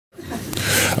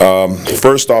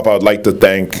First off, I would like to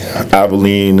thank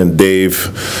Aveline and Dave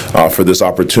for this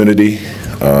opportunity.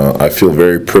 I feel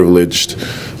very privileged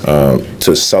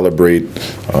to celebrate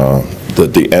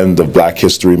the end of Black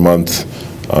History Month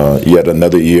yet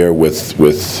another year with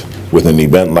an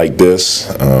event like this.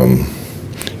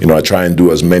 I try and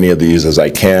do as many of these as I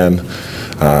can,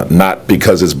 not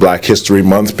because it's Black History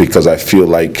Month, because I feel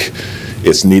like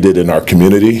it's needed in our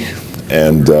community.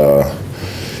 And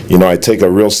I take a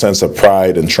real sense of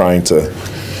pride in trying to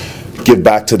give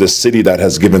back to the city that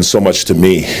has given so much to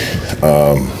me.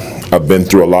 I've been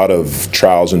through a lot of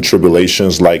trials and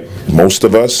tribulations like most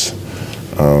of us.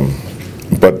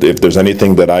 But if there's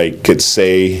anything that I could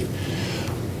say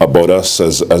about us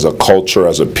as a culture,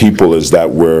 as a people, is that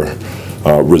we're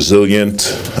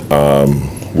resilient,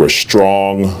 we're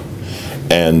strong,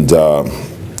 and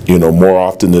more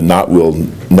often than not, we'll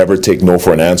never take no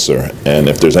for an answer. And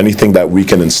if there's anything that we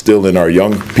can instill in our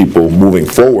young people moving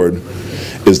forward,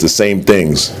 is the same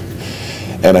things.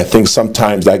 And I think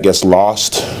sometimes that gets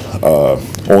lost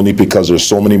only because there's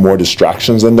so many more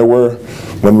distractions than there were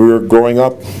when we were growing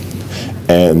up.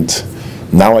 And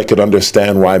now I could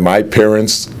understand why my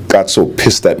parents got so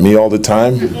pissed at me all the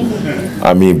time.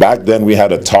 I mean, back then we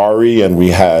had Atari and we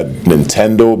had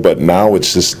Nintendo, but now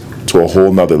it's just to a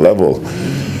whole nother level.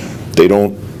 They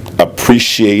don't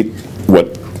appreciate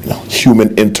what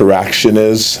human interaction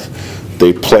is.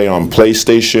 They play on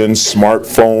PlayStations,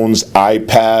 smartphones,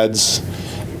 iPads,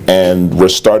 and we're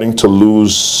starting to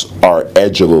lose our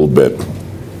edge a little bit.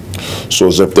 So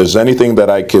as if there's anything that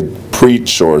I could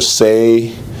preach or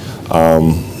say,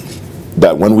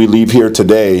 that when we leave here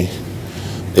today,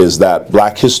 is that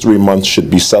Black History Month should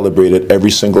be celebrated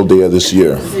every single day of this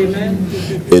year. Amen.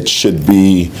 It should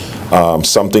be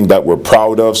something that we're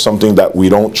proud of, something that we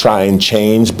don't try and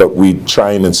change, but we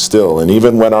try and instill. And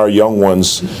even when our young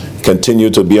ones continue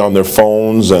to be on their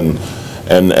phones and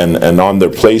on their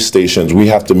PlayStations, we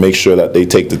have to make sure that they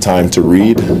take the time to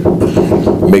read,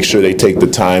 make sure they take the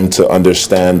time to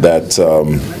understand that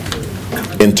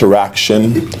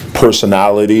interaction,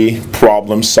 personality,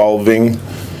 problem solving,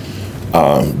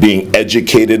 being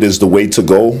educated is the way to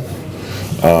go.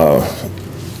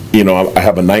 I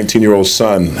have a 19-year-old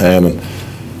son, and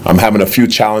I'm having a few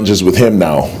challenges with him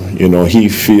now. He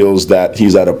feels that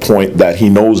he's at a point that he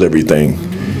knows everything.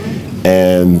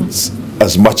 And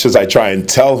as much as I try and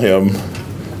tell him,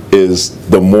 is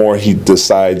the more he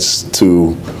decides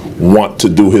to want to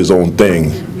do his own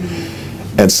thing.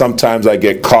 And sometimes I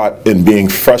get caught in being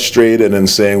frustrated and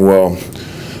saying, well,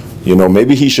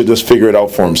 maybe he should just figure it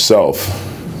out for himself.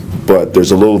 But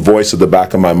there's a little voice at the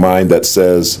back of my mind that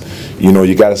says,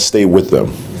 you got to stay with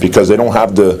them, because they don't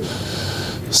have the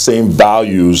same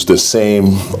values, the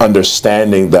same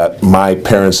understanding that my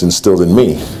parents instilled in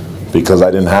me, because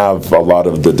I didn't have a lot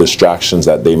of the distractions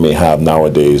that they may have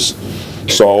nowadays.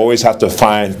 So I always have to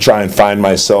try and find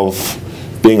myself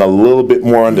being a little bit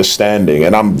more understanding.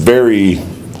 And I'm very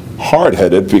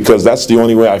hard-headed, because that's the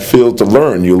only way I feel to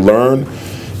learn. You learn,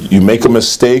 you make a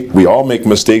mistake, we all make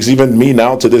mistakes. Even me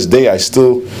now to this day, I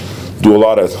still do a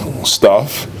lot of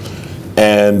stuff.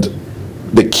 And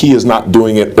the key is not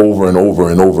doing it over and over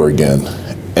and over again.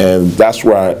 And that's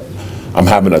where I'm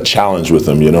having a challenge with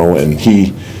him, and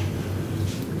he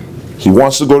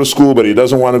wants to go to school, but he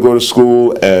doesn't want to go to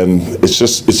school, and it's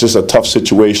just a tough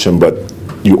situation. But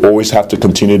you always have to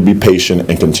continue to be patient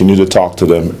and continue to talk to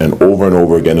them, and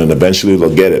over again, and eventually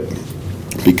they'll get it.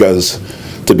 Because,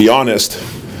 to be honest,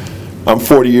 I'm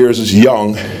 40 years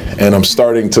young, and I'm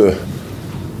starting to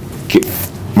get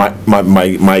my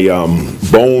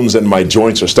bones and my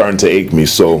joints are starting to ache me.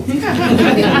 So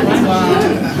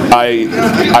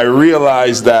I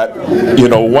realize that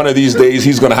one of these days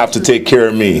he's going to have to take care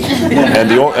of me, and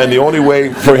the only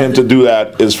way for him to do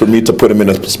that is for me to put him in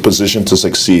a position to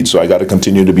succeed. So I got to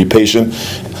continue to be patient,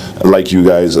 like you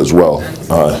guys as well.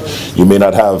 You may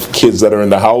not have kids that are in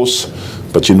the house,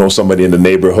 but somebody in the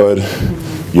neighborhood.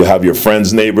 You have your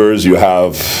friends' neighbors. You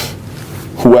have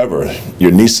whoever,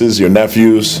 your nieces, your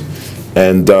nephews,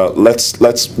 and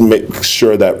let's make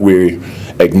sure that we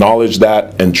acknowledge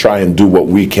that and try and do what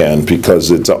we can,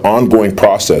 because it's an ongoing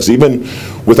process. Even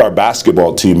with our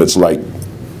basketball team, it's like,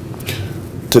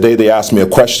 today they asked me a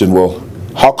question, well,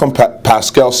 how come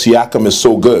Pascal Siakam is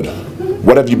so good?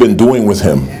 What have you been doing with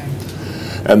him?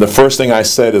 And the first thing I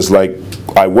said is, like,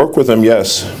 I work with him,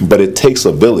 yes, but it takes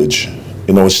a village.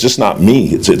 It's just not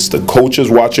me. It's the coaches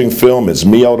watching film. It's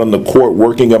me out on the court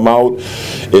working him out.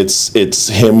 It's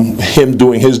him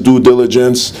doing his due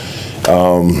diligence.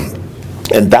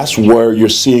 And that's where you're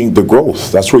seeing the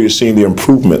growth. That's where you're seeing the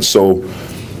improvement. So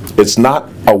it's not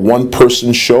a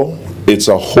one-person show. It's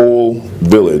a whole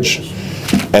village.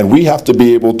 And we have to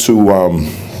be able to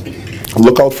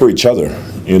look out for each other.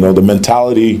 You know, the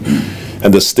mentality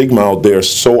and the stigma out there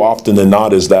so often than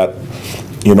not is that,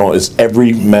 you know, it's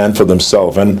every man for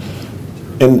themselves. And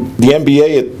in the NBA,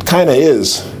 it kind of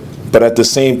is, but at the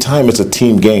same time, it's a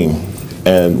team game.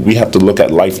 And we have to look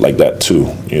at life like that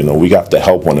too. You know, we have to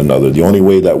help one another. The only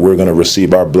way that we're going to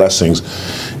receive our blessings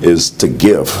is to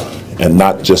give and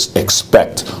not just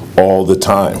expect all the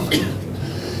time.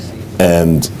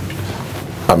 And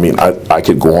I mean, I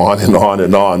could go on and on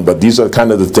and on, but these are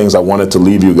kind of the things I wanted to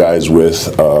leave you guys with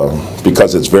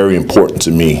because it's very important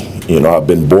to me. You know, I've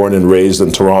been born and raised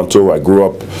in Toronto. I grew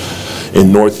up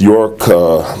in North York,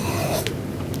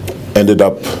 ended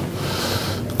up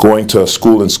going to a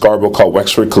school in Scarborough called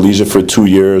Wexford Collegiate for 2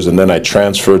 years, and then I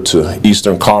transferred to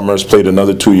Eastern Commerce, played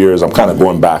another 2 years. I'm kind of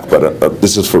going back, but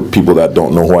this is for people that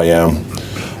don't know who I am.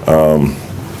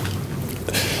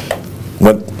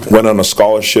 Went on a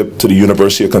scholarship to the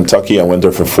University of Kentucky. I went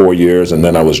there for 4 years, and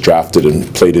then I was drafted and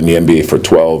played in the NBA for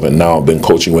 12, and now I've been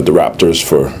coaching with the Raptors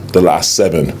for the last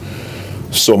 7.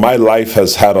 So my life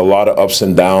has had a lot of ups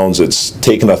and downs. It's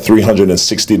taken a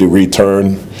 360-degree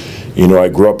turn. You know, I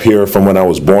grew up here from when I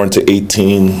was born to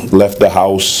 18, left the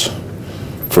house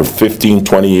for 15,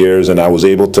 20 years, and I was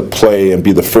able to play and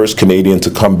be the first Canadian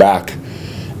to come back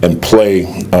and play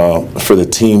for the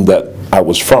team that I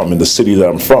was from, in the city that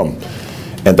I'm from.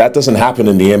 And that doesn't happen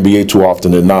in the NBA too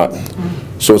often than not.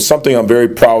 So it's something I'm very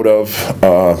proud of.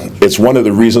 It's one of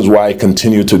the reasons why I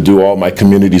continue to do all my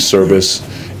community service,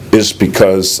 is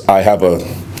because I have a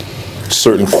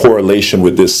certain correlation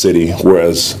with this city,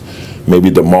 whereas maybe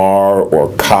DeMar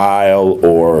or Kyle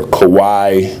or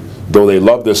Kawhi, though they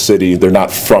love this city, they're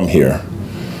not from here.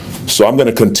 So I'm going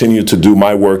to continue to do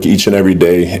my work each and every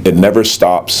day. It never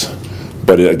stops.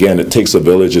 But again, it takes a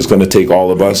village. It's going to take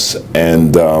all of us.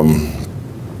 And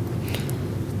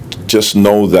just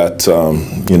know that,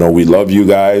 you know, we love you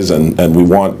guys, and we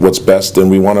want what's best, and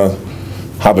we want to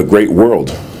have a great world.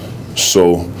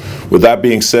 So with that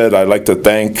being said, I'd like to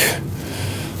thank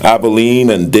Aveline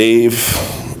and Dave,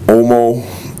 Omo.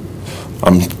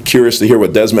 I'm curious to hear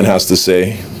what Desmond has to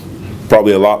say.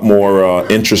 Probably a lot more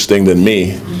interesting than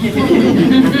me,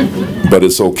 but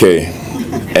it's okay.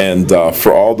 And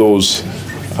for all those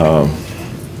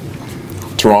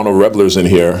Toronto Revelers in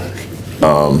here,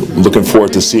 looking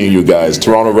forward to seeing you guys.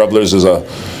 Toronto Revelers is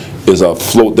a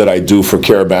float that I do for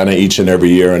Carabana each and every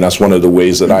year, and that's one of the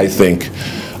ways that I think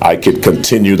I could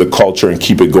continue the culture and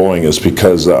keep it going, is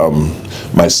because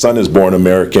my son is born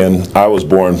American. I was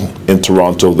born in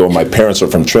Toronto, though my parents are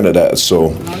from Trinidad.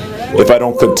 So if I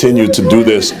don't continue to do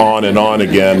this on and on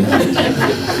again,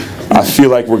 I feel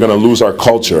like we're going to lose our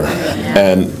culture.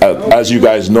 And as you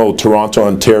guys know, Toronto,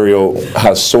 Ontario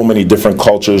has so many different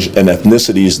cultures and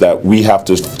ethnicities that we have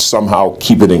to somehow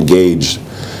keep it engaged.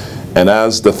 And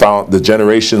as the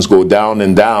generations go down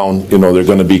and down, you know, they're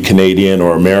going to be Canadian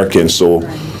or American. So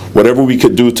whatever we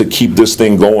could do to keep this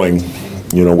thing going,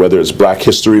 you know, whether it's Black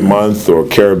History Month or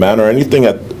Carabana or anything,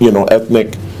 you know,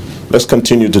 ethnic, let's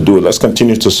continue to do it. Let's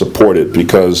continue to support it,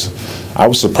 because I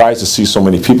was surprised to see so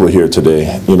many people here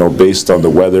today, you know, based on the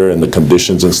weather and the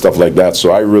conditions and stuff like that.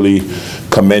 So I really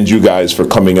commend you guys for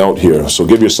coming out here. So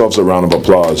give yourselves a round of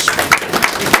applause.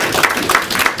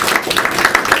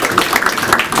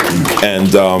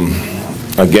 And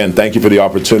again, thank you for the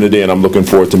opportunity, and I'm looking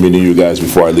forward to meeting you guys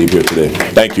before I leave here today.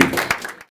 Thank you.